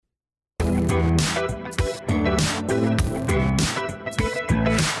Hey,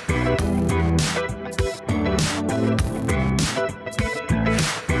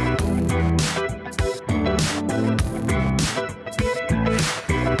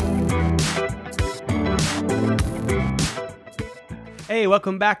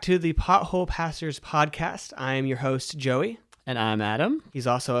 welcome back to the Pothole Pastors podcast. I'm your host, Joey. And I'm Adam. He's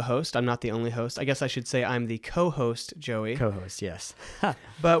also a host. I'm not the only host. I guess I should say I'm the co-host, Joey. Co-host, yes.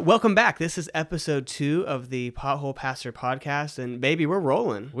 But welcome back. This is episode 2 of the Pothole Pastor podcast. And baby, we're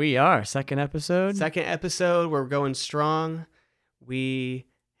rolling. We are. Second episode. We're going strong. We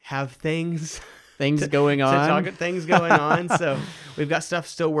have things going on. Things going on. So we've got stuff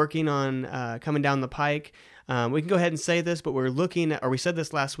still working on coming down the pike. We can go ahead and say this, but we said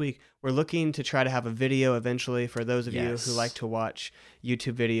this last week, we're looking to try to have a video eventually for those of you who like to watch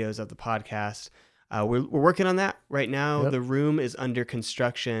YouTube videos of the podcast. We're working on that right now. Yep. The room is under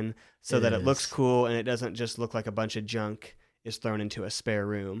construction so that it looks cool and it doesn't just look like a bunch of junk is thrown into a spare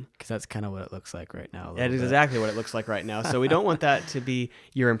room. Because that's kind of what it looks like right now. That is exactly what it looks like right now. So we don't want that to be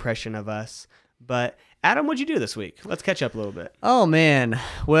your impression of us. But Adam, what'd you do this week? Let's catch up a little bit. Oh, man.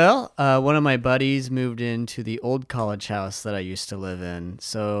 Well, one of my buddies moved into the old college house that I used to live in.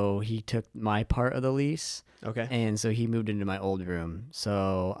 So he took my part of the lease. Okay. And so he moved into my old room.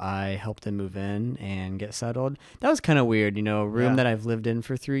 So I helped him move in and get settled. That was kind of weird. A room that I've lived in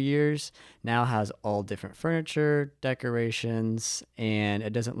for 3 years now has all different furniture, decorations, and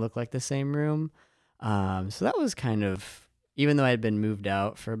it doesn't look like the same room. So that was kind of... Even though I had been moved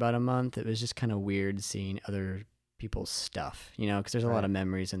out for about a month, it was just kind of weird seeing other people's stuff, because there's a lot of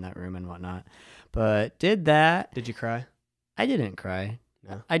memories in that room and whatnot. But did that. Did you cry? I didn't cry.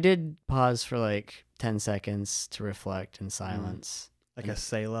 No. I did pause for like 10 seconds to reflect in silence. Like a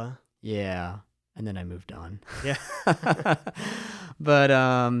Selah? Yeah. And then I moved on. Yeah. But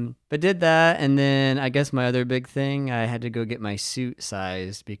did that. And then I guess my other big thing, I had to go get my suit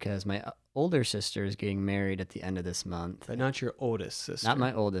sized because my older sister is getting married at the end of this month. But not your oldest sister. Not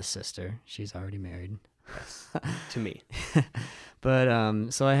my oldest sister. She's already married. Yes. To me.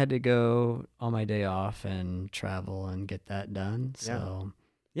 But so I had to go on my day off and travel and get that done. So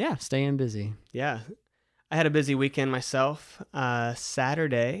yeah, staying busy. Yeah. I had a busy weekend myself.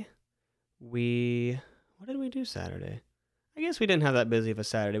 Saturday, what did we do Saturday? I guess we didn't have that busy of a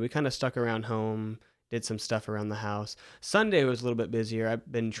Saturday. We kind of stuck around home, did some stuff around the house. Sunday was a little bit busier. I've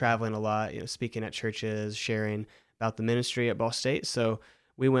been traveling a lot, speaking at churches, sharing about the ministry at Ball State. So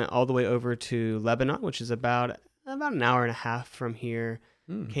we went all the way over to Lebanon, which is about an hour and a half from here.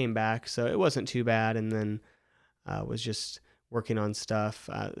 Came back, so it wasn't too bad. And then was just working on stuff.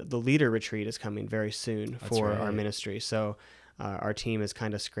 The leader retreat is coming very soon for our ministry. So our team is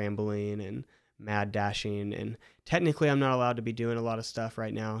kind of scrambling and mad dashing, and technically I'm not allowed to be doing a lot of stuff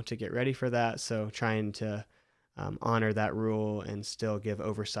right now to get ready for that, so trying to honor that rule and still give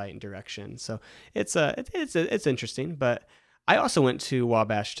oversight and direction. So it's interesting. But I also went to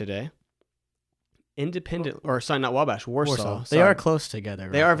Wabash today. Not Wabash, Warsaw. They are close together,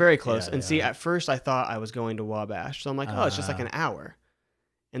 right? They are very close. Yeah, and see, at first I thought I was going to Wabash, so I'm like, it's just like an hour.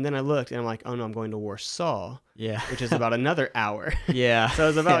 And then I looked and I'm like, oh no, I'm going to Warsaw. Yeah. Which is about another hour. Yeah. So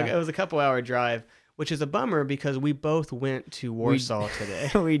it was a couple hour drive, which is a bummer because we both went to Warsaw today.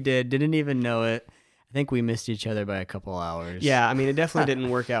 We did. Didn't even know it. I think we missed each other by a couple hours. Yeah. I mean, it definitely didn't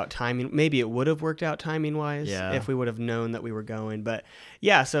work out timing. Maybe it would have worked out timing wise if we would have known that we were going. But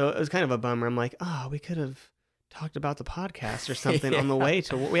yeah, so it was kind of a bummer. I'm like, we could have talked about the podcast or something on the way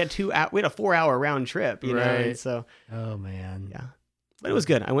to, we had a 4-hour round trip, know? And so, oh man. Yeah. But it was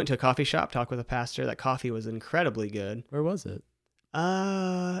good. I went to a coffee shop, talked with a pastor. That coffee was incredibly good. Where was it?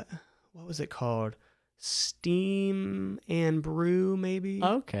 What was it called? Steam and Brew, maybe?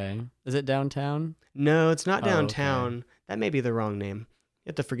 Okay. Is it downtown? No, it's not downtown. Okay. That may be the wrong name. You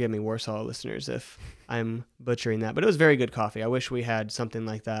have to forgive me, Warsaw listeners, if I'm butchering that. But it was very good coffee. I wish we had something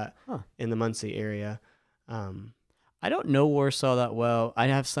like that in the Muncie area. I don't know Warsaw that well. I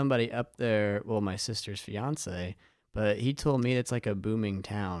have somebody up there, my sister's fiance, but he told me it's like a booming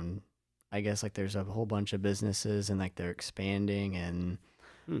town. I guess like there's a whole bunch of businesses and like they're expanding, and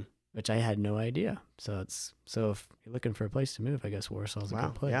which I had no idea. So if you're looking for a place to move, I guess Warsaw's a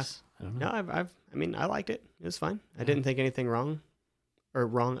good place. Yeah. I don't know. No, I liked it. It was fine. I didn't think anything wrong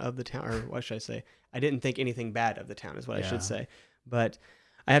of the town, or what should I say? I didn't think anything bad of the town is what I should say. But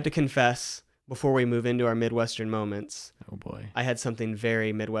I have to confess, before we move into our Midwestern moments, oh boy, I had something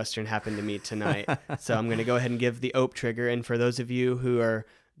very Midwestern happen to me tonight. So I'm going to go ahead and give the OAP trigger. And for those of you who are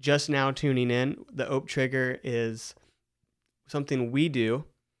just now tuning in, the OAP trigger is something we do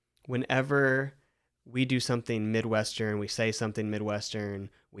whenever we do something Midwestern, we say something Midwestern,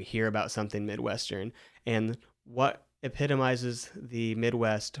 we hear about something Midwestern. And what epitomizes the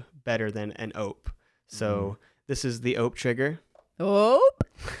Midwest better than an ope? So this is the ope trigger. Ope.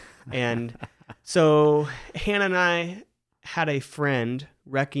 And so Hannah and I had a friend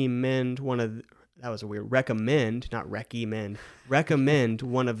recommend that was a weird, recommend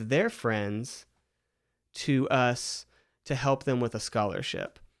one of their friends to us to help them with a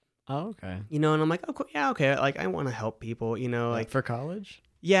scholarship. Oh, okay. And I'm like, oh, cool. Yeah, okay. Like, I want to help people, like for college?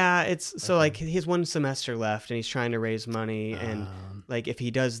 Yeah, it's so like he has one semester left and he's trying to raise money. And like, if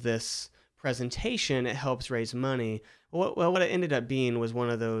he does this presentation, it helps raise money. Well, what it ended up being was one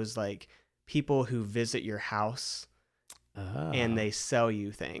of those like people who visit your house and they sell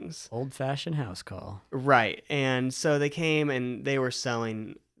you things. Old-fashioned house call. Right. And so they came and they were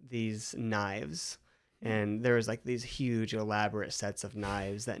selling these knives. And there was like these huge elaborate sets of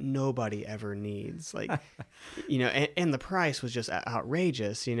knives that nobody ever needs. Like, and the price was just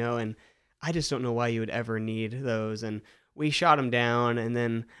outrageous, and I just don't know why you would ever need those. And we shot him down, and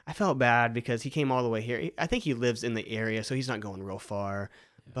then I felt bad because he came all the way here. I think he lives in the area, so he's not going real far.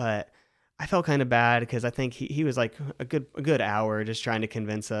 Yeah. But I felt kind of bad because I think he was like a good hour just trying to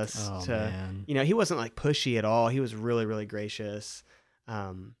convince us man. He wasn't like pushy at all. He was really, really gracious.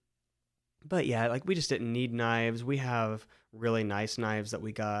 But yeah, like we just didn't need knives. We have really nice knives that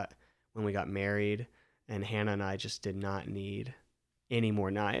we got when we got married, and Hannah and I just did not need any more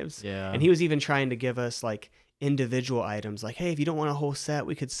knives. Yeah. And he was even trying to give us like individual items, like, hey, if you don't want a whole set,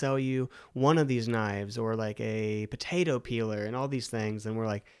 we could sell you one of these knives or like a potato peeler and all these things. And we're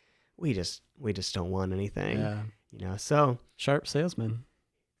like, we just don't want anything. Yeah. So sharp salesman.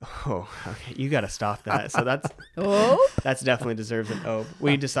 Oh, okay. You got to stop that. So that's that's definitely deserves an O.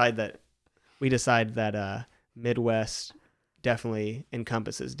 We decide that Midwest definitely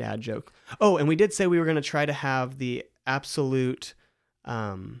encompasses dad joke. Oh, and we did say we were going to try to have the absolute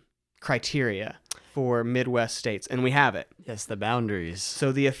criteria for Midwest states, and we have it. Yes, the boundaries.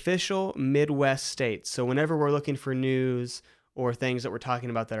 So the official Midwest states. So whenever we're looking for news or things that we're talking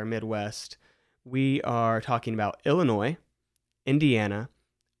about that are Midwest, we are talking about Illinois, Indiana,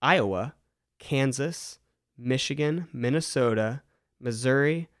 Iowa, Kansas, Michigan, Minnesota,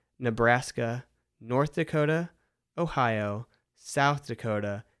 Missouri, Nebraska, North Dakota, Ohio, South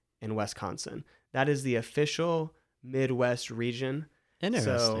Dakota, and Wisconsin. That is the official Midwest region.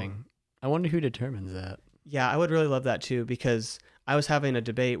 Interesting. I wonder who determines that. Yeah, I would really love that too, because I was having a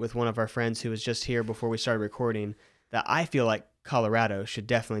debate with one of our friends who was just here before we started recording that I feel like Colorado should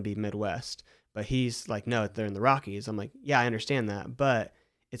definitely be Midwest. But he's like, no, they're in the Rockies. I'm like, yeah, I understand that. But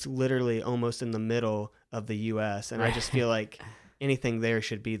it's literally almost in the middle of the U.S. And I just feel like anything there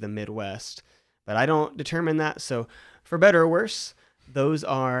should be the Midwest. But I don't determine that. So for better or worse, those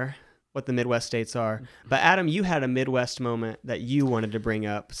are what the Midwest states are. But Adam, you had a Midwest moment that you wanted to bring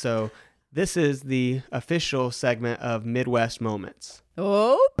up. So this is the official segment of Midwest moments.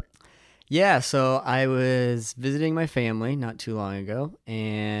 Oh. Yeah, so I was visiting my family not too long ago.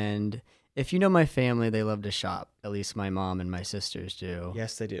 And if you know my family, they love to shop. At least my mom and my sisters do.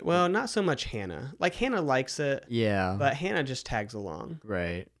 Yes, they do. Well, not so much Hannah. Like, Hannah likes it. Yeah. But Hannah just tags along.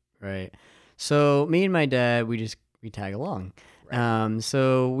 Right. So me and my dad, we tag along. Right.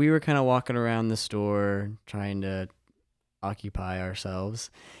 So we were kind of walking around the store trying to occupy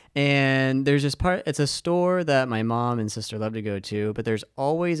ourselves. And there's this part, it's a store that my mom and sister love to go to, but there's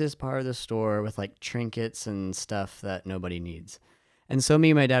always this part of the store with like trinkets and stuff that nobody needs. And so me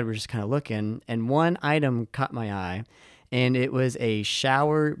and my dad were just kind of looking, and one item caught my eye, and it was a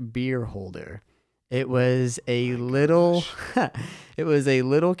shower beer holder. It was a little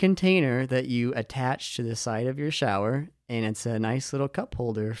container that you attach to the side of your shower, and it's a nice little cup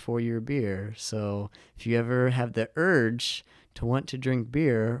holder for your beer. So if you ever have the urge to want to drink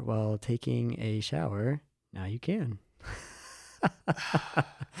beer while taking a shower, now you can.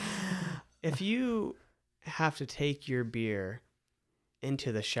 If you have to take your beer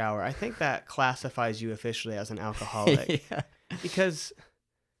into the shower, I think that classifies you officially as an alcoholic. Yeah. Because,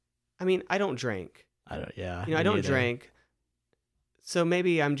 I mean, I don't drink. I don't I don't drink. So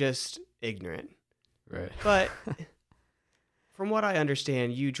maybe I'm just ignorant. Right. But from what I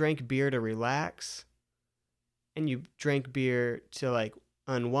understand, you drank beer to relax, and you drank beer to like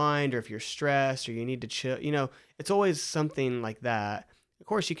unwind, or if you're stressed or you need to chill. It's always something like that. Of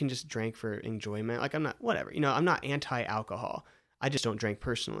course, you can just drink for enjoyment. Like, I'm not anti-alcohol. I just don't drink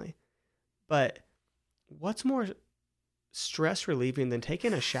personally. But what's more stress relieving than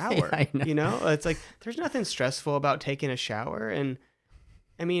taking a shower? I know. It's like there's nothing stressful about taking a shower. And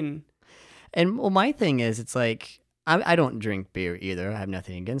I mean, my thing is, it's like I don't drink beer either. I have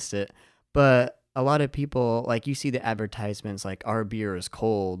nothing against it. But a lot of people, like, you see the advertisements, like, our beer is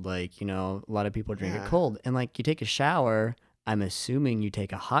cold, like, you know, a lot of people drink it Yeah. cold. And, like, you take a shower, I'm assuming you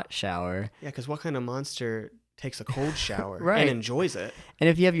take a hot shower. Yeah, because what kind of monster takes a cold shower and Right. enjoys it? And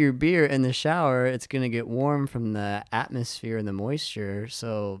if you have your beer in the shower, it's going to get warm from the atmosphere and the moisture.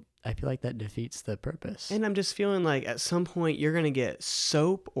 So I feel like that defeats the purpose. And I'm just feeling like at some point you're going to get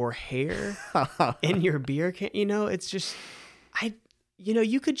soap or hair in your beer can. You know, it's just,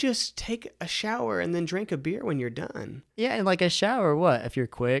 you could just take a shower and then drink a beer when you're done. Yeah, and like a shower, what? If you're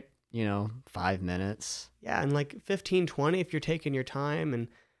quick, 5 minutes. Yeah, and like 15, 20 if you're taking your time. And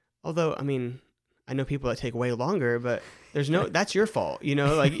although, I mean, I know people that take way longer, but that's your fault.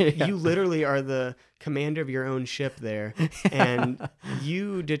 Like Yeah. you literally are the commander of your own ship there, and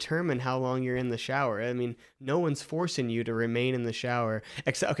you determine how long you're in the shower. I mean, no one's forcing you to remain in the shower.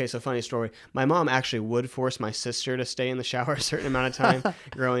 Okay, so funny story. My mom actually would force my sister to stay in the shower a certain amount of time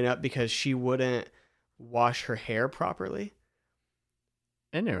growing up because she wouldn't wash her hair properly.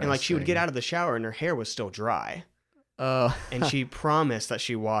 Interesting. And like she would get out of the shower and her hair was still dry. Oh. And she promised that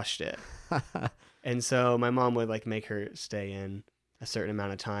she washed it. And so my mom would like make her stay in a certain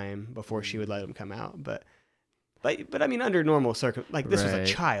amount of time before she would let them come out. But I mean, under normal circumstances, like this was a Right.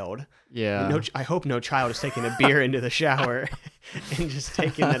 child. Yeah. I hope no child is taking a beer into the shower and just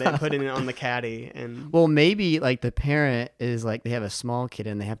taking it and putting it on the caddy. And Well, maybe like the parent is like they have a small kid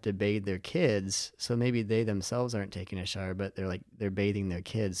and they have to bathe their kids, so maybe they themselves aren't taking a shower, but they're bathing their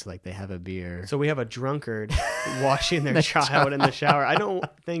kids, so like they have a beer. so we have a drunkard washing their child in the shower. I don't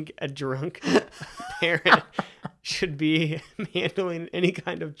think a drunk parent should be handling any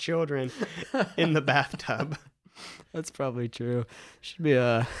kind of children in the bathtub. That's probably true. Should be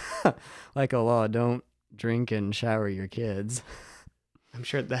a like a law. Don't drink and shower your kids. I'm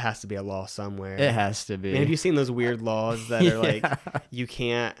sure there has to be a law somewhere. It has to be. Man, have you seen those weird laws that are like Yeah. you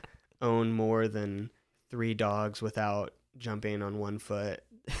can't own more than 3 dogs without jumping on 1 foot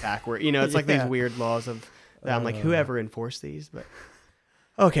backward? It's like these Yeah. weird laws of that. I'm like, whoever enforced these? But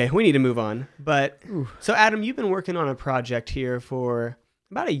okay, we need to move on. But so Adam, you've been working on a project here for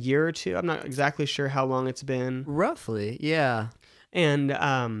about a year or two. I'm not exactly sure how long it's been. Roughly, yeah. And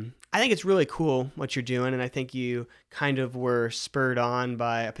I think it's really cool what you're doing. And I think you kind of were spurred on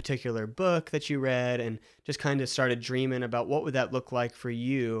by a particular book that you read and just kind of started dreaming about what would that look like for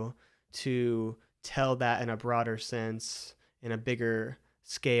you to tell that in a broader sense, in a bigger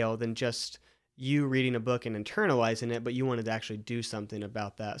scale than just you reading a book and internalizing it, but you wanted to actually do something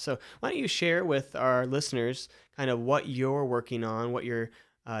about that. So why don't you share with our listeners kind of what you're working on, what your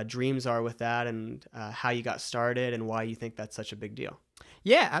dreams are with that, and how you got started and why you think that's such a big deal.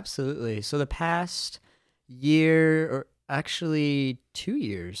 Yeah, absolutely. So the past year, or actually 2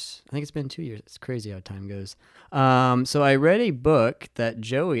 years, I think it's been 2 years. It's crazy how time goes. So I read a book that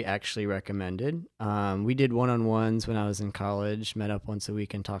Joey actually recommended. We did one-on-ones when I was in college, met up once a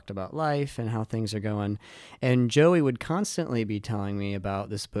week and talked about life and how things are going. And Joey would constantly be telling me about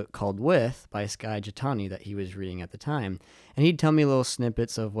this book called With by Skye Jitani that he was reading at the time. And he'd tell me little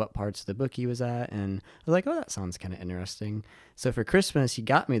snippets of what parts of the book he was at. And I was like, oh, that sounds kind of interesting. So for Christmas, he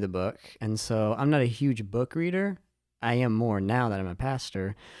got me the book. And so I'm not a huge book reader. I am more now that I'm a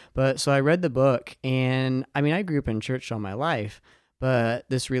pastor. But so I read the book, and I mean, I grew up in church all my life, but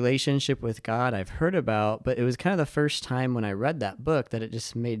this relationship with God I've heard about, but it was kind of the first time when I read that book that it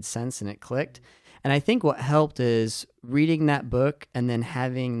just made sense and it clicked. And I think what helped is reading that book and then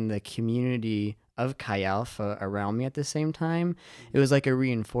having the community of Chi Alpha around me at the same time. It was like a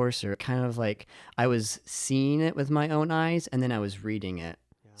reinforcer, kind of like I was seeing it with my own eyes and then I was reading it.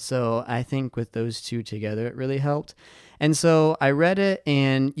 So I think with those two together, it really helped. And so I read it,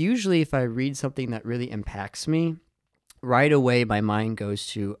 and usually if I read something that really impacts me, right away my mind goes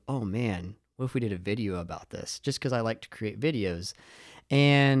to, oh man, what if we did a video about this? Just because I like to create videos.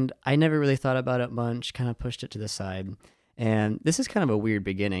 And I never really thought about it much, kind of pushed it to the side. And this is kind of a weird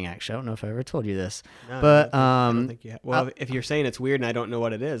beginning, actually. I don't know if I ever told you this. No, but I don't think you have. Well, if you're saying it's weird and I don't know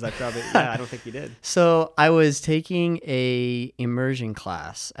what it is, I don't think you did. So I was taking a immersion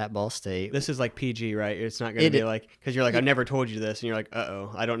class at Ball State. This is like PG, right? It's not going to be like, because you're like, I've never told you this, and you're like,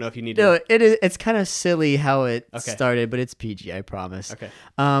 uh-oh, I don't know if you need to. No, it's kind of silly how it Okay. started, but it's PG, I promise. Okay.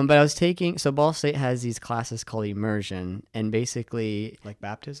 But I was taking, so Ball State has these classes called immersion, and basically, Like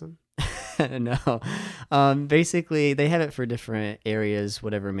baptism? no, basically they have it for different areas,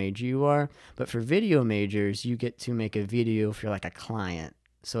 whatever major you are. But for video majors, you get to make a video if you're like a client.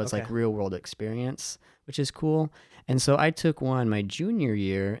 So it's like Okay. real world experience, which is cool. And so I took one my junior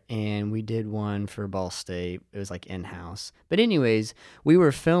year, and we did one for Ball State. It was like in-house. But anyways, we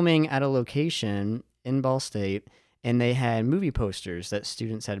were filming at a location in Ball State, and they had movie posters that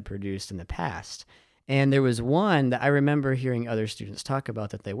students had produced in the past. And there was one that I remember hearing other students talk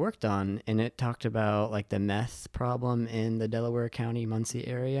about that they worked on, and it talked about like the meth problem in the Delaware County, Muncie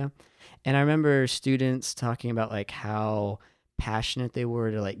area. And I remember students talking about like how passionate they were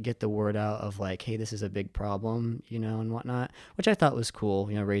to like get the word out of like, hey, this is a big problem, and whatnot, which I thought was cool,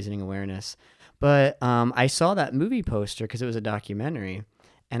 raising awareness. But I saw that movie poster because it was a documentary,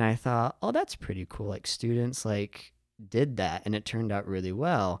 and I thought, oh, that's pretty cool. Like students like did that, and it turned out really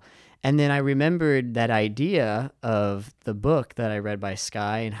well. And then I remembered that idea of the book that I read by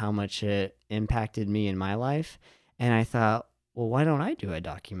Sky and how much it impacted me in my life. And I thought, well, why don't I do a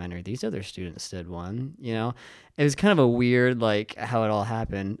documentary? These other students did one, It was kind of a weird, like, how it all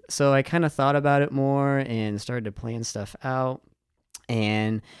happened. So I kind of thought about it more and started to plan stuff out.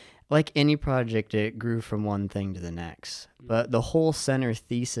 And like any project, it grew from one thing to the next. But the whole center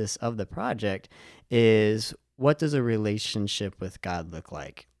thesis of the project is, what does a relationship with God look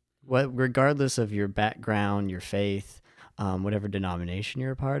like? Regardless of your background, your faith, whatever denomination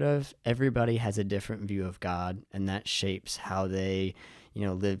you're a part of, everybody has a different view of God, and that shapes how they,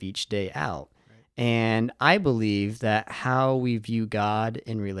 live each day out. Right. And I believe that how we view God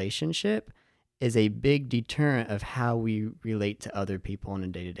in relationship is a big deterrent of how we relate to other people on a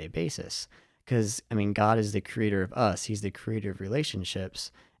day-to-day basis. Because, God is the creator of us. He's the creator of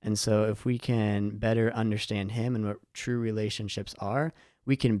relationships. And so if we can better understand him and what true relationships are,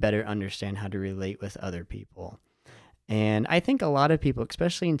 we can better understand how to relate with other people. And I think a lot of people,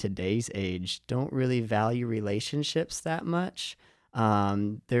 especially in today's age, don't really value relationships that much.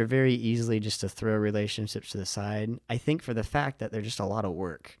 They're very easily just to throw relationships to the side. I think for the fact that they're just a lot of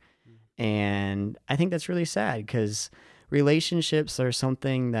work. And I think that's really sad, because relationships are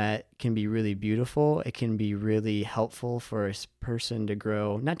something that can be really beautiful. It can be really helpful for a person to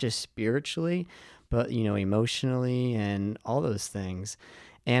grow, not just spiritually, but, emotionally and all those things.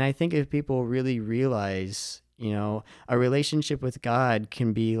 And I think if people really realize, a relationship with God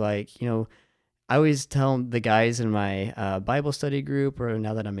can be like, I always tell the guys in my Bible study group, or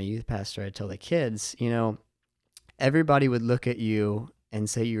now that I'm a youth pastor, I tell the kids, everybody would look at you and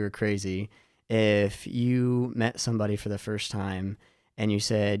say you were crazy if you met somebody for the first time and you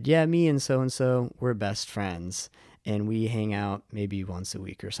said, yeah, me and so, we're best friends and we hang out maybe once a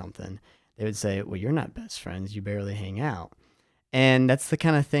week or something. They would say, well, you're not best friends. You barely hang out. And that's the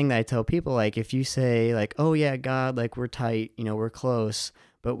kind of thing that I tell people. Like, if you say like, oh yeah, God, like we're tight, we're close,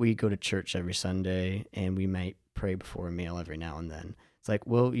 but we go to church every Sunday and we might pray before a meal every now and then. It's like,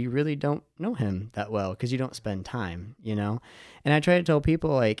 well, you really don't know him that well because you don't spend time, And I try to tell people,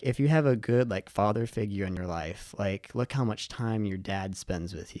 like, if you have a good like father figure in your life, like look how much time your dad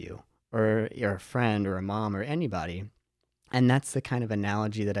spends with you, or you're a friend or a mom or anybody. And that's the kind of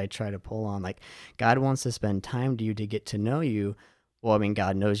analogy that I try to pull on. Like, God wants to spend time to you to get to know you. Well,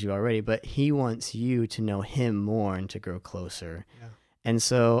 God knows you already, but he wants you to know him more and to grow closer. Yeah. And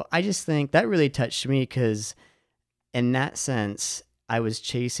so I just think that really touched me, because in that sense, I was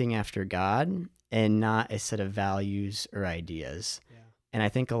chasing after God and not a set of values or ideas. Yeah. And I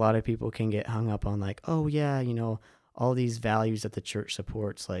think a lot of people can get hung up on like, oh yeah, all these values that the church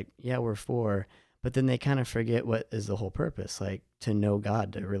supports, like, yeah, we're for. But then they kind of forget what is the whole purpose, like to know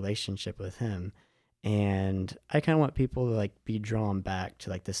God, the relationship with him. And I kind of want people to like be drawn back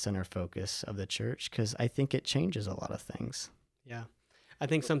to like the center focus of the church, because I think it changes a lot of things. Yeah. I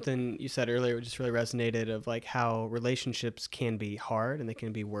think something you said earlier just really resonated, of like how relationships can be hard and they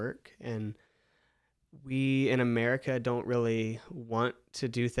can be work. And we in America don't really want to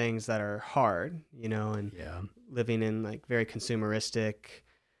do things that are hard, and living in like very consumeristic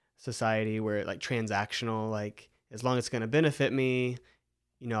society where like transactional, like as long as it's going to benefit me,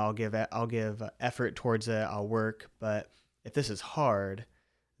 I'll give effort towards it, I'll work. But if this is hard,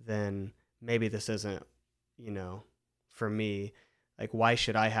 then maybe this isn't, for me. Like, why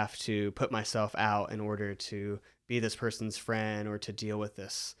should I have to put myself out in order to be this person's friend or to deal with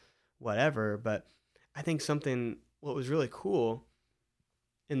this whatever? But I think what was really cool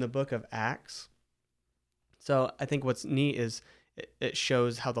in the book of Acts. So I think what's neat is it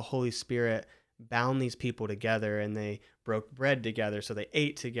shows how the Holy Spirit bound these people together, and they broke bread together. So they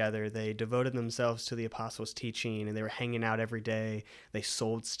ate together. They devoted themselves to the apostles' teaching, and they were hanging out every day. They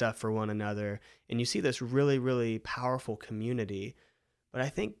sold stuff for one another. And you see this really, really powerful community. But I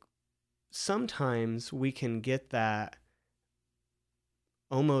think sometimes we can get that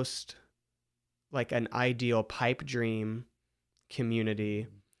almost like an ideal pipe dream community,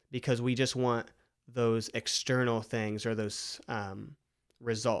 because we just want those external things or those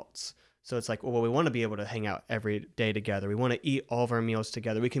results. So it's like, well, we want to be able to hang out every day together. We want to eat all of our meals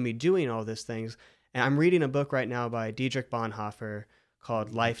together. We can be doing all these things. And I'm reading a book right now by Dietrich Bonhoeffer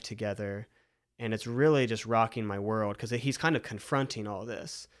called Life Together. And it's really just rocking my world because he's kind of confronting all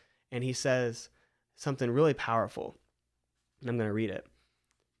this. And he says something really powerful. And I'm going to read it.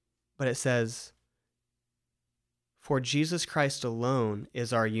 But it says, "For Jesus Christ alone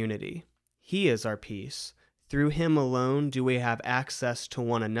is our unity. He is our peace. Through him alone do we have access to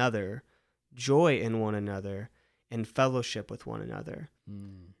one another, joy in one another, and fellowship with one another."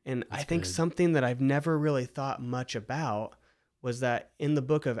 And I think good. something that I've never really thought much about was that in the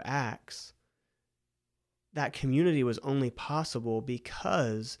book of Acts, that community was only possible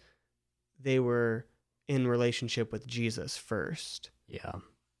because they were in relationship with Jesus first. Yeah.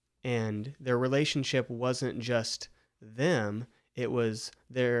 And their relationship wasn't just them, it was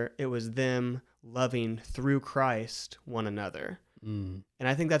them loving through Christ one another. And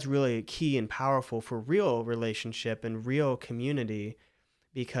I think that's really key and powerful for real relationship and real community,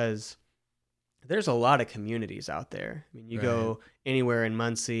 because there's a lot of communities out there. I mean, you go anywhere in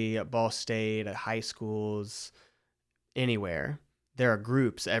Muncie, at Ball State, at high schools, anywhere. There are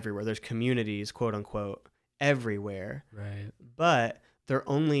groups everywhere. There's communities, quote unquote, everywhere. Right. But they're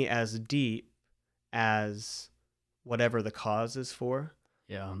only as deep as whatever the cause is for.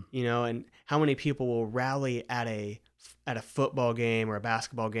 Yeah. And how many people will rally at a football game or a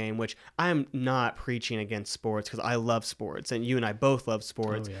basketball game, which I'm not preaching against sports because I love sports and you and I both love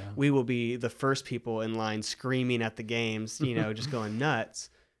sports. Oh, yeah. We will be the first people in line screaming at the games, just going nuts.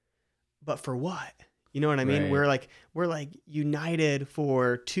 But for what? You know what I mean? Right. We're like united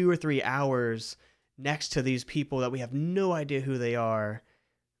for 2 or 3 hours next to these people that we have no idea who they are,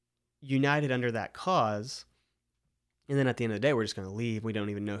 united under that cause. And then at the end of the day, we're just going to leave. We don't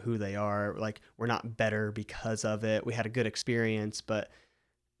even know who they are. Like, we're not better because of it. We had a good experience, but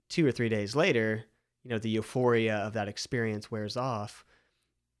 2 or 3 days later, the euphoria of that experience wears off.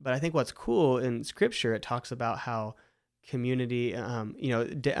 But I think what's cool in Scripture, it talks about how community, I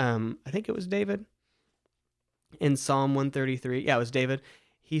think it was David in Psalm 133. Yeah, it was David.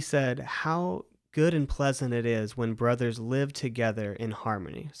 He said, "How good and pleasant it is when brothers live together in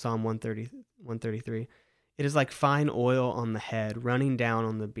harmony." Psalm 133. "It is like fine oil on the head, running down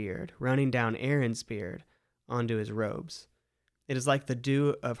on the beard, running down Aaron's beard onto his robes. It is like the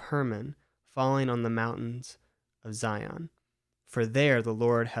dew of Hermon falling on the mountains of Zion. For there the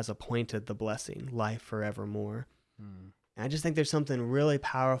Lord has appointed the blessing, life forevermore." And I just think there's something really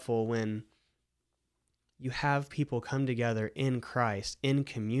powerful when you have people come together in Christ, in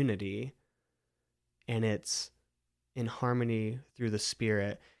community, and it's in harmony through the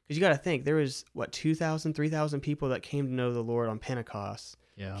Spirit. Because you got to think, there was, 2,000, 3,000 people that came to know the Lord on Pentecost,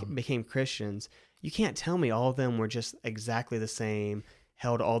 became Christians. You can't tell me all of them were just exactly the same,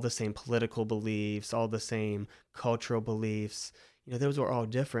 held all the same political beliefs, all the same cultural beliefs. Those were all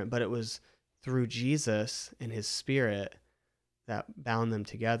different, but it was through Jesus and his Spirit that bound them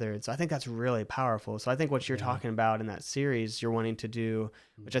together. And so I think that's really powerful. So I think what you're talking about in that series you're wanting to do,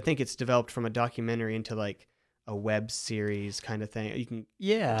 which I think it's developed from a documentary into like a web series kind of thing. You can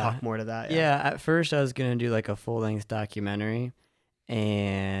talk more to that. Yeah. At first I was going to do like a full-length documentary,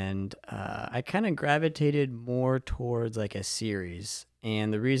 and I kind of gravitated more towards like a series.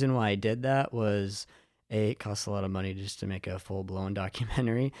 And the reason why I did that was, A, it costs a lot of money just to make a full-blown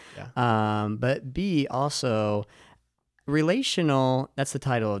documentary. Yeah. But B, also relational, that's the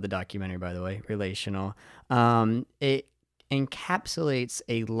title of the documentary, by the way, relational. It encapsulates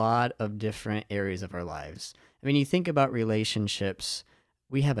a lot of different areas of our lives. I mean, you think about relationships,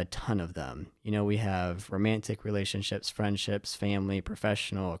 we have a ton of them. We have romantic relationships, friendships, family,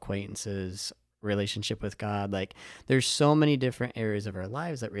 professional, acquaintances, relationship with God. Like, there's so many different areas of our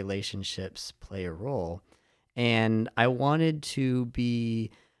lives that relationships play a role. And I wanted to be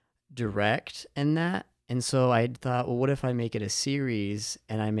direct in that. And so I thought, well, what if I make it a series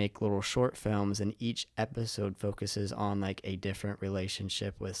and I make little short films, and each episode focuses on like a different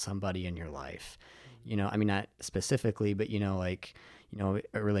relationship with somebody in your life? I mean, not specifically, but a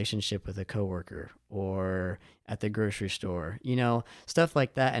relationship with a coworker or at the grocery store, stuff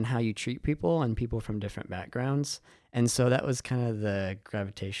like that, and how you treat people and people from different backgrounds. And so that was kind of the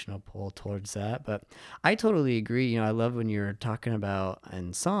gravitational pull towards that. But I totally agree. I love when you're talking about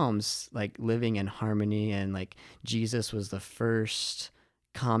in Psalms, like living in harmony, and like Jesus was the first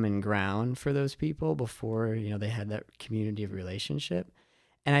common ground for those people before, they had that community of relationship.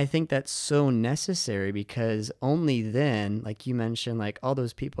 And I think that's so necessary, because only then, like you mentioned, like all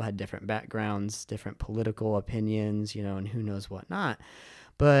those people had different backgrounds, different political opinions, and who knows what not.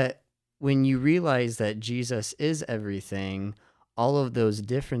 But when you realize that Jesus is everything, all of those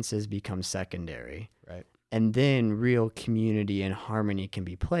differences become secondary. Right. And then real community and harmony can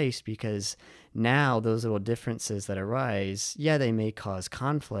be placed, because now those little differences that arise, yeah, they may cause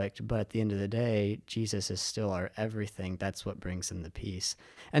conflict, but at the end of the day, Jesus is still our everything. That's what brings in the peace.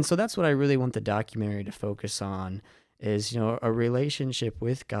 And so that's what I really want the documentary to focus on is, a relationship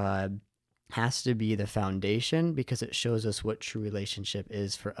with God has to be the foundation, because it shows us what true relationship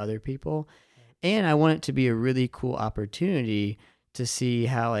is for other people. And I want it to be a really cool opportunity to see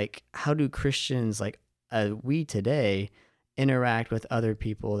how do Christians we today interact with other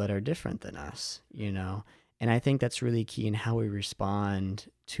people that are different than us, And I think that's really key in how we respond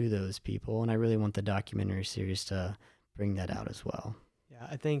to those people. And I really want the documentary series to bring that out as well. Yeah,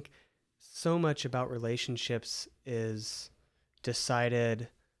 I think so much about relationships is decided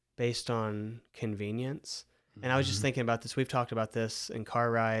based on convenience. And I was just thinking about this. We've talked about this in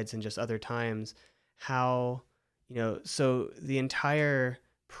car rides and just other times, how, so the entire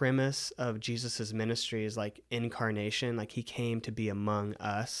premise of Jesus's ministry is like incarnation, like he came to be among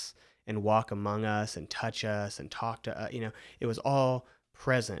us and walk among us and touch us and talk to us. It was all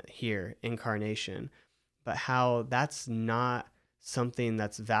present here, incarnation. But how that's not something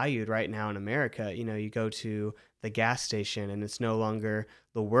that's valued right now in America. You go to the gas station and it's no longer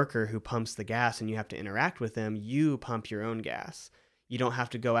the worker who pumps the gas and you have to interact with them. You pump your own gas. You don't have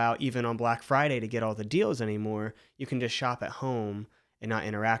to go out even on Black Friday to get all the deals anymore. You can just shop at home and not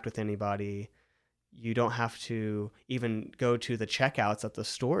interact with anybody. You don't have to even go to the checkouts at the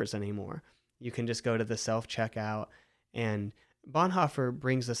stores anymore. You can just go to the self-checkout. And Bonhoeffer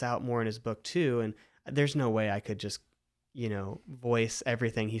brings this out more in his book too. And there's no way I could just, voice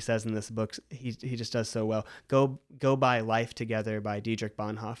everything he says in this book. He just does so well. Go buy Life Together by Dietrich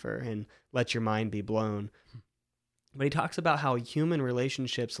Bonhoeffer and let your mind be blown. But he talks about how human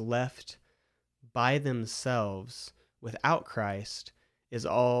relationships left by themselves without Christ is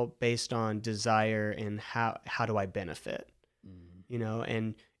all based on desire and how do I benefit,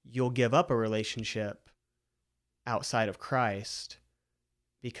 and you'll give up a relationship outside of Christ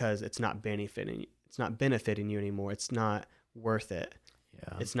because it's not benefiting you anymore. It's not worth it.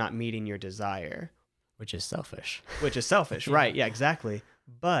 Yeah. It's not meeting your desire. Which is selfish. Right. Yeah, exactly.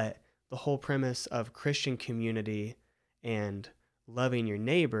 But the whole premise of Christian community and loving your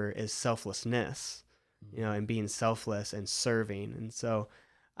neighbor is selflessness, and being selfless and serving. And so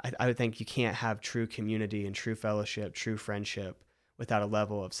I would think you can't have true community and true fellowship, true friendship without a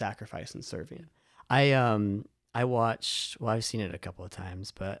level of sacrifice and serving. I watched, I've seen it a couple of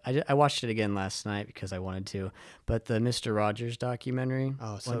times, but I watched it again last night because I wanted to. But the Mr. Rogers documentary,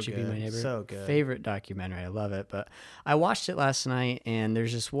 Won't You Be My Neighbor? So good. Favorite documentary. I love it. But I watched it last night, and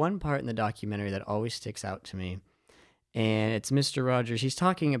there's just one part in the documentary that always sticks out to me. And it's Mr. Rogers. He's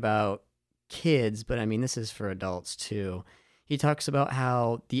talking about kids, but I mean, this is for adults too. He talks about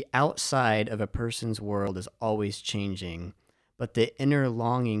how the outside of a person's world is always changing, but the inner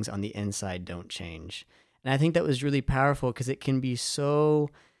longings on the inside don't change. And I think that was really powerful because it can be so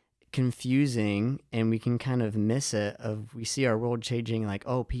confusing and we can kind of miss it. We see our world changing like,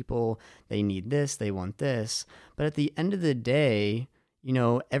 oh, people, they need this, they want this. But at the end of the day,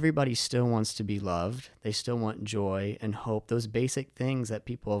 everybody still wants to be loved. They still want joy and hope, those basic things that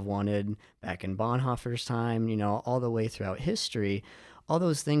people have wanted back in Bonhoeffer's time, all the way throughout history. All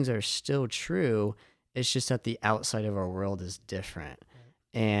those things are still true. It's just that the outside of our world is different.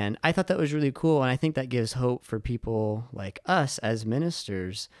 And I thought that was really cool. And I think that gives hope for people like us as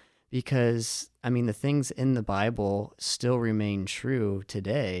ministers, because, the things in the Bible still remain true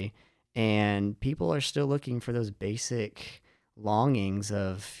today. And people are still looking for those basic longings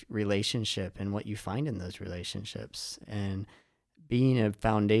of relationship and what you find in those relationships. And being a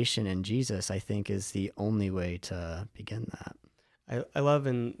foundation in Jesus, I think, is the only way to begin that. I love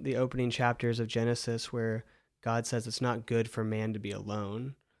in the opening chapters of Genesis where God says it's not good for man to be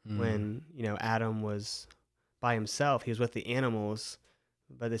alone. When, Adam was by himself, he was with the animals,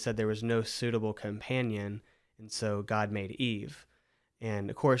 but they said there was no suitable companion. And so God made Eve.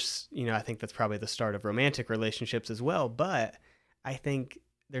 And of course, I think that's probably the start of romantic relationships as well. But I think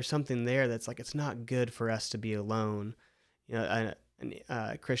there's something there that's like, it's not good for us to be alone.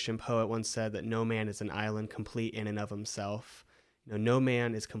 A Christian poet once said that no man is an island complete in and of himself. No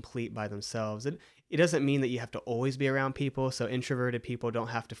man is complete by themselves. It doesn't mean that you have to always be around people. So introverted people don't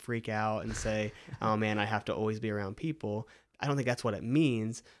have to freak out and say, oh man, I have to always be around people. I don't think that's what it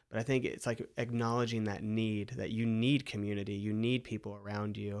means, but I think it's like acknowledging that need, that you need community, you need people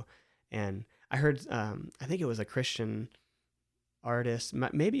around you. And I heard, I think it was a Christian artist,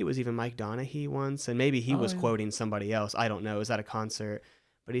 maybe it was even Mike Donahue once, and maybe he was quoting somebody else. I don't know. It was at a concert,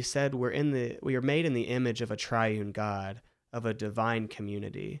 but he said, we are made in the image of a triune God, of a divine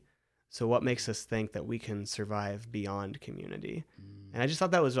community. So what makes us think that we can survive beyond community? Mm. And I just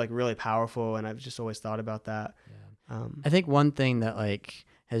thought that was like really powerful, and I've just always thought about that. Yeah. I think one thing that like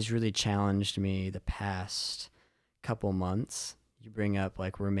has really challenged me the past couple months, you bring up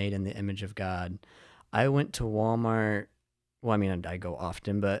like we're made in the image of God. I went to Walmart. Well, I mean, I go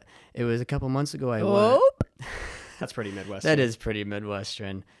often, but it was a couple months ago I went. That's pretty Midwestern. That is pretty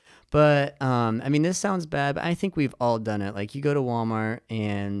Midwestern. But I mean, this sounds bad, but I think we've all done it. Like you go to Walmart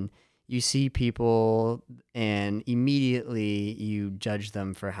and you see people and immediately you judge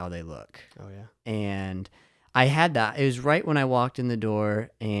them for how they look. Oh, yeah. And I had that. It was right when I walked in the door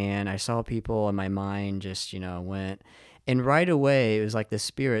and I saw people and my mind just, went. And right away, it was like the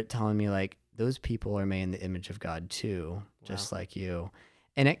Spirit telling me, like, those people are made in the image of God too, just like you.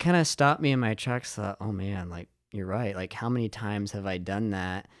 And it kind of stopped me in my tracks. Thought, oh man, like, you're right. Like, how many times have I done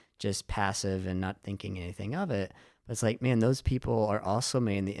that just passive and not thinking anything of it? But it's like, man, those people are also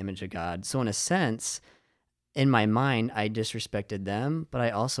made in the image of God. So in a sense, in my mind, I disrespected them, but I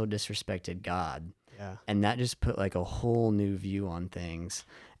also disrespected God. Yeah. And that just put like a whole new view on things.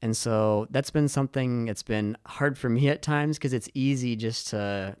 And so that's been something that's been hard for me at times because it's easy just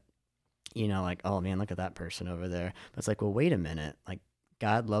to, like, oh man, look at that person over there. But it's like, well, wait a minute. Like,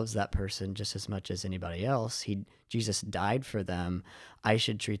 God loves that person just as much as anybody else. Jesus died for them. I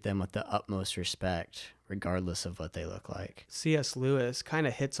should treat them with the utmost respect, regardless of what they look like. C.S. Lewis kind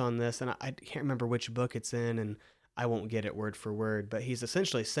of hits on this, and I can't remember which book it's in, and I won't get it word for word, but he's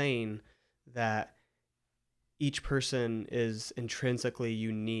essentially saying that each person is intrinsically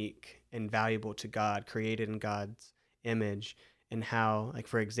unique and valuable to God, created in God's image, and how, like,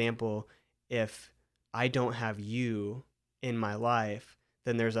 for example, if I don't have you in my life,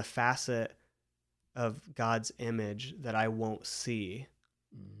 then there's a facet of God's image that I won't see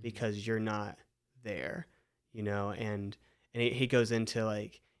because you're not there, and he goes into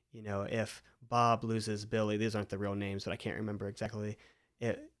like, if Bob loses Billy, these aren't the real names, but I can't remember exactly,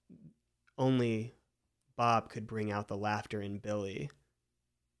 only Bob could bring out the laughter in Billy,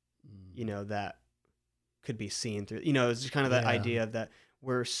 that could be seen through, it's just kind of that idea of that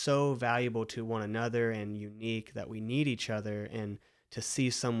we're so valuable to one another and unique that we need each other, and to see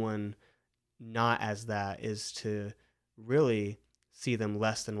someone not as that is to really see them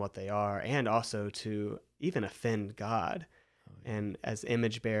less than what they are, and also to even offend God and as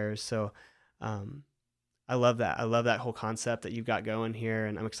image bearers. So I love that. I love that whole concept that you've got going here,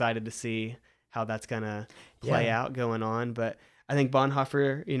 and I'm excited to see how that's going to play out going on. But I think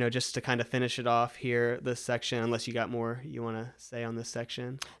Bonhoeffer, just to kind of finish it off here, this section, unless you got more you want to say on this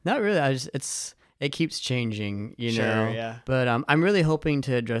section. Not really. It keeps changing, Sure, yeah. But I'm really hoping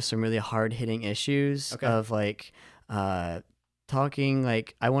to address some really hard-hitting issues of like talking.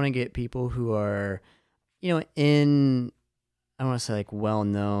 Like I want to get people who are, I don't want to say like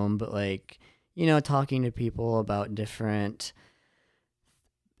well-known, but like, talking to people about different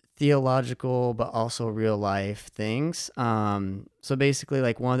theological but also real life things. So basically,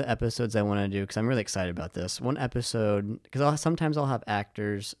 like one of the episodes I want to do, because I'm really excited about this one episode, because sometimes I'll have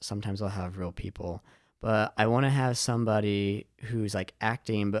actors, sometimes I'll have real people, but I want to have somebody who's like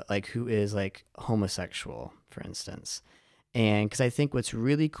acting but like who is like homosexual, for instance. And because I think what's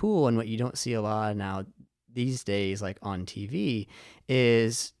really cool and what you don't see a lot now these days, like on TV,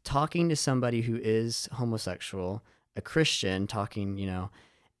 is talking to somebody who is homosexual, a Christian, talking,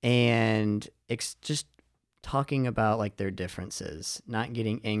 and just talking about like their differences, not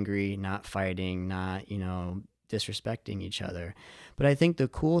getting angry, not fighting, not, disrespecting each other. But I think the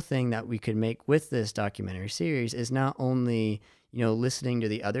cool thing that we could make with this documentary series is not only, listening to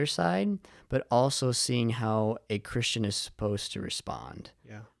the other side, but also seeing how a Christian is supposed to respond.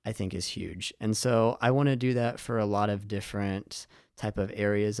 Yeah. I think is huge. And so I want to do that for a lot of different type of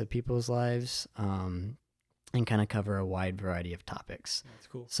areas of people's lives. And kind of cover a wide variety of topics. That's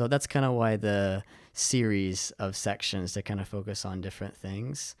cool. So that's kind of why the series of sections to kind of focus on different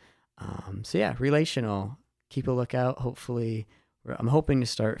things. So yeah, relational. Keep a lookout. Hopefully, I'm hoping to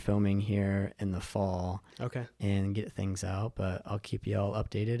start filming here in the fall. Okay. And get things out, but I'll keep you all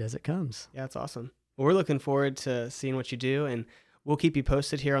updated as it comes. Yeah, that's awesome. Well, we're looking forward to seeing what you do, and we'll keep you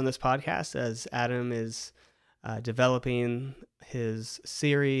posted here on this podcast as Adam is developing his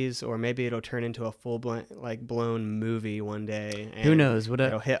series, or maybe it'll turn into a blown movie one day. And who knows?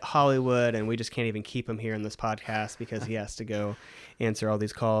 It'll hit Hollywood, and we just can't even keep him here in this podcast because he has to go answer all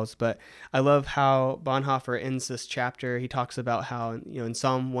these calls. But I love how Bonhoeffer ends this chapter. He talks about how, in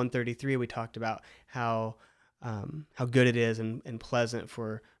Psalm 133, we talked about how good it is and pleasant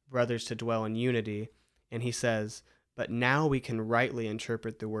for brothers to dwell in unity. And he says, but now we can rightly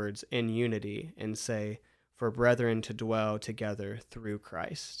interpret the words in unity and say, for brethren to dwell together through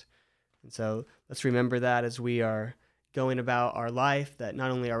Christ. And so let's remember that as we are going about our life, that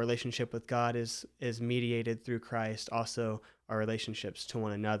not only our relationship with God is mediated through Christ, also our relationships to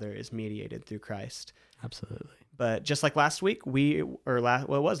one another is mediated through Christ. Absolutely. But just like last week, it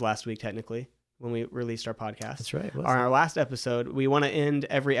was last week technically when we released our podcast. That's right. On our last episode, we want to end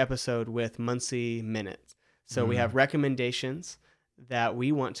every episode with Muncie Minutes. So we have recommendations that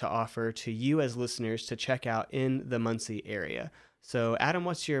we want to offer to you as listeners to check out in the Muncie area. So Adam,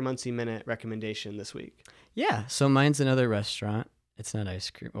 what's your Muncie Minute recommendation this week? Yeah, so mine's another restaurant. It's not ice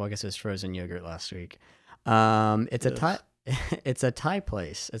cream. Well, I guess it was frozen yogurt last week. It's a Thai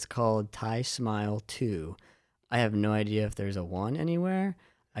place. It's called Thai Smile 2. I have no idea if there's a 1 anywhere.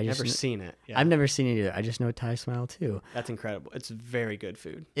 I've never seen it. Yeah. I've never seen it either. I just know Thai Smile 2. That's incredible. It's very good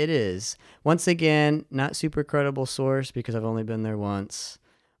food. It is. Once again, not super credible source because I've only been there once.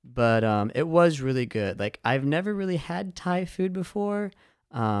 But it was really good. Like, I've never really had Thai food before,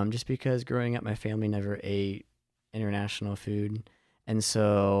 just because growing up, my family never ate international food. And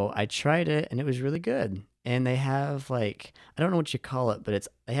so I tried it, and it was really good. And they have, like, I don't know what you call it, but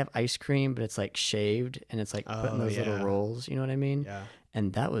they have ice cream, but it's, like, shaved, and it's, like, put in those little rolls. You know what I mean? Yeah.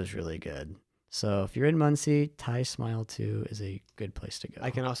 And that was really good. So if you're in Muncie, Thai Smile 2 is a good place to go.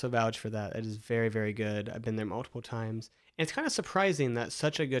 I can also vouch for that. It is very, very good. I've been there multiple times. And it's kind of surprising that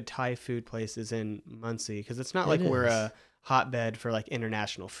such a good Thai food place is in Muncie, because it's not like we're a hotbed for like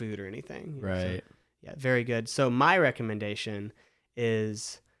international food or anything. Right. So, yeah, very good. So my recommendation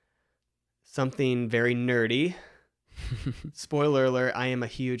is something very nerdy. Spoiler alert, I am a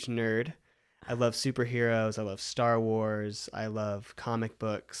huge nerd. I love superheroes. I love Star Wars. I love comic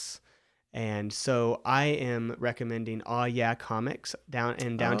books. And so I am recommending Aw Yeah Comics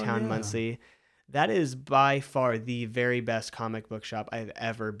in downtown Muncie. That is by far the very best comic book shop I've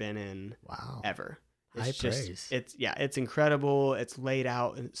ever been in. Wow. Ever. High praise. It's incredible. It's laid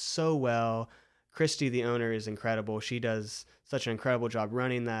out so well. Christy, the owner, is incredible. She does such an incredible job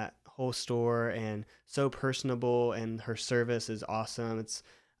running that whole store, and so personable, and her service is awesome. It's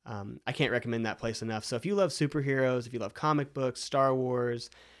I can't recommend that place enough. So if you love superheroes, if you love comic books, Star Wars,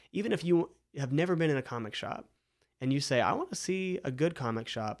 even if you have never been in a comic shop and you say, I want to see a good comic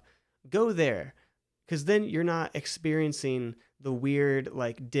shop, go there. Because then you're not experiencing the weird,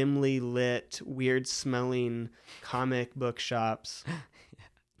 like dimly lit, weird smelling comic book shops.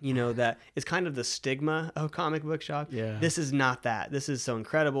 You know, that is kind of the stigma of comic book shop. Yeah. This is not that. This is so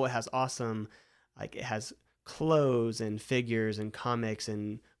incredible. It has awesome, like it has clothes and figures and comics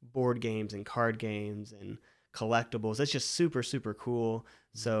and board games and card games and collectibles. It's just super, super cool.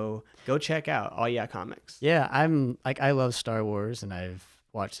 So go check out Aw Yeah Comics. Yeah, I love Star Wars, and I've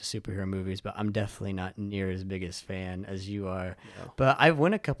watched the superhero movies, but I'm definitely not near as big a fan as you are. No. But I've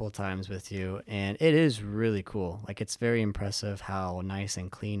went a couple of times with you, and it is really cool. Like, it's very impressive how nice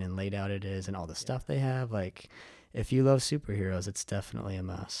and clean and laid out it is, and all the stuff they have. Like, if you love superheroes, it's definitely a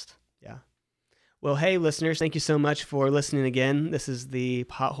must. Yeah. Well, hey, listeners, thank you so much for listening again. This is the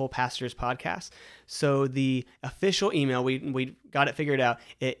Pothole Pastors podcast. So the official email, we got it figured out.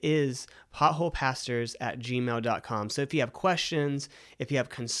 It is potholepastors@gmail.com. So if you have questions, if you have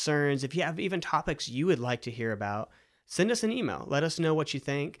concerns, if you have even topics you would like to hear about, send us an email. Let us know what you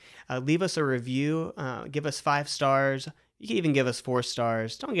think. Leave us a review. Give us 5 stars. You can even give us 4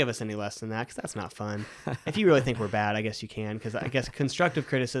 stars. Don't give us any less than that, because that's not fun. If you really think we're bad, I guess you can, because I guess constructive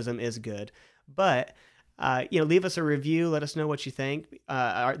criticism is good. But, leave us a review. Let us know what you think.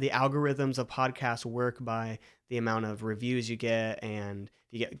 The algorithms of podcasts work by the amount of reviews you get. And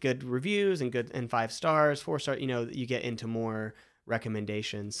if you get good reviews and 5 stars, 4 stars, you get into more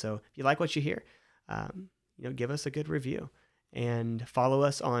recommendations. So if you like what you hear, give us a good review. And follow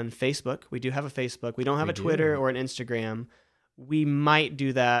us on Facebook. We do have a Facebook. We don't have a Twitter or an Instagram. We might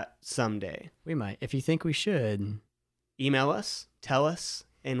do that someday. We might. If you think we should, email us, tell us,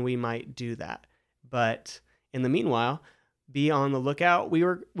 and we might do that. But in the meanwhile, be on the lookout. We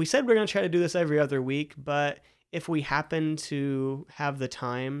said we're going to try to do this every other week, but if we happen to have the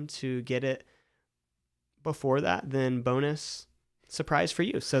time to get it before that, then bonus surprise for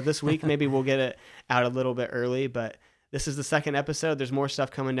you. So this week, maybe we'll get it out a little bit early, but this is the 2nd episode. There's more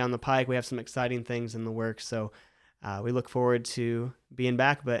stuff coming down the pike. We have some exciting things in the works. So we look forward to being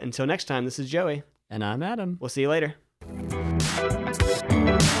back. But until next time, this is Joey. And I'm Adam. We'll see you later.